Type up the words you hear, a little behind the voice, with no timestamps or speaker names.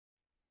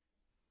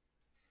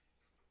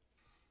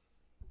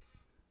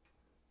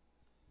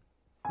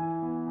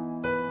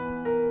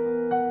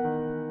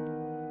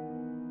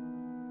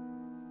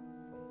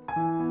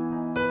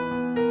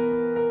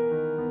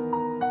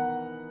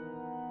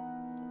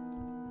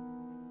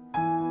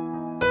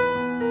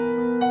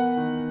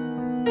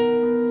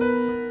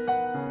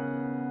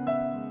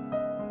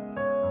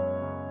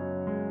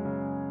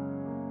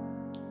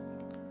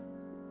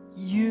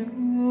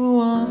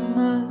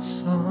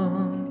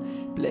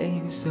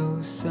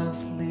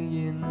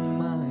softly in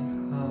my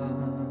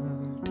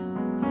heart.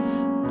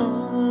 I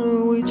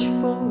reach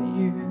for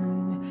you.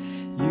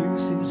 You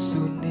seem so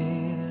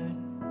near,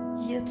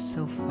 yet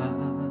so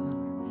far.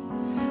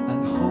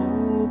 I'll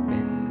hope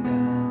and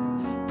I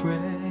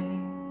pray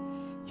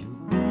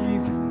you'll be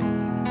with me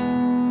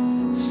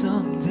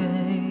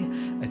someday.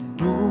 I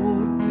know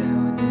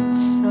down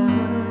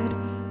inside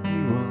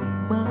you are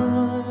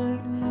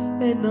mine,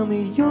 and I'm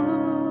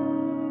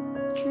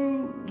your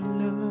true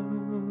love.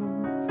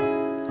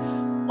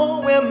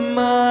 Oh, am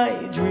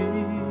I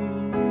dreaming?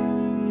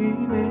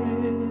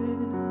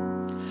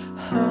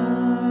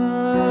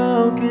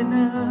 How can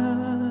I?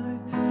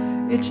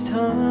 Each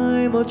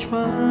time I'll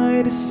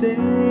try to say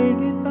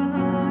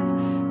goodbye,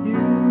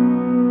 you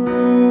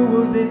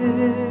were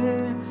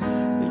there.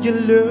 You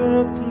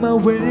look my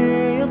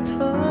way, I'll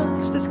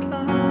touch the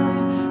sky.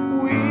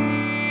 We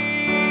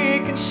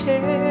can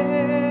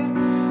share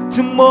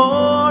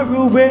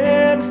tomorrow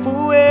and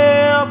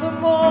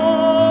forevermore.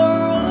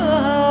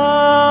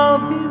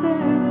 I'll be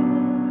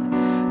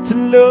there to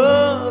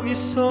love you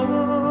so,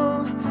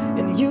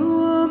 and you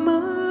are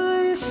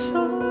my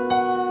soul.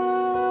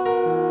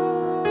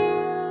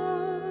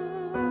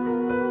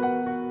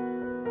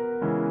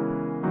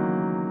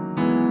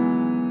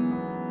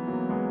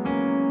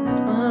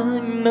 I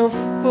know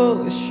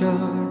for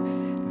sure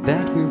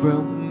that we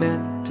were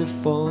meant to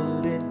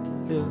fall in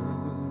love.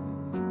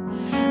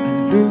 I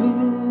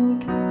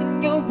look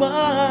in your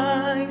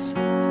eyes,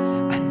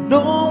 I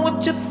know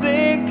what you're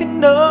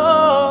thinking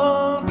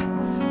of.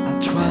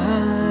 I'll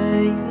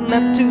try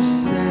not to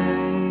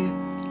say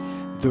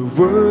the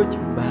word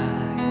your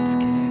mind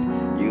scared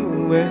you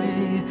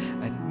away.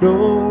 I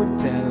know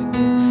down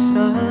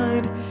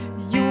inside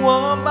you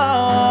are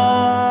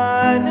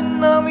mine,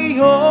 and I'm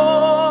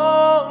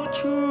your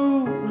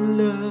true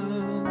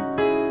love.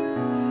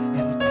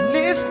 And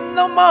please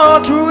no more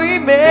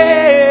dreaming.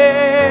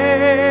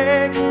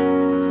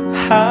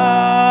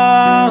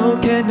 How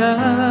can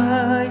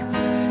I?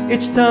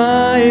 Each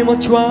time I'll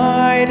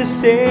try to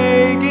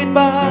say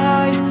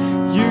goodbye,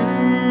 you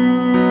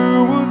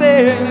were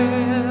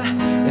there,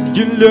 and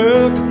you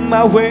look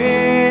my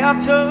way. I'll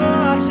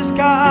touch the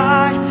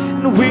sky,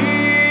 and we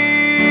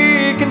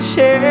can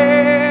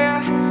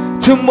share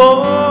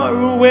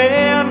tomorrow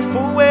and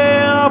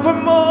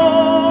forevermore.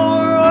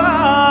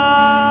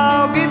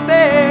 I'll be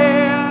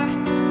there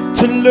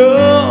to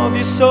love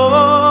you so,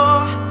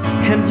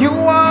 and you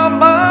are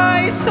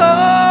my soul,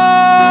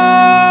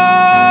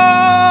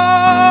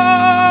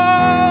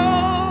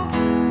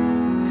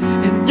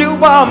 and you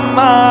are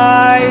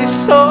my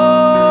soul.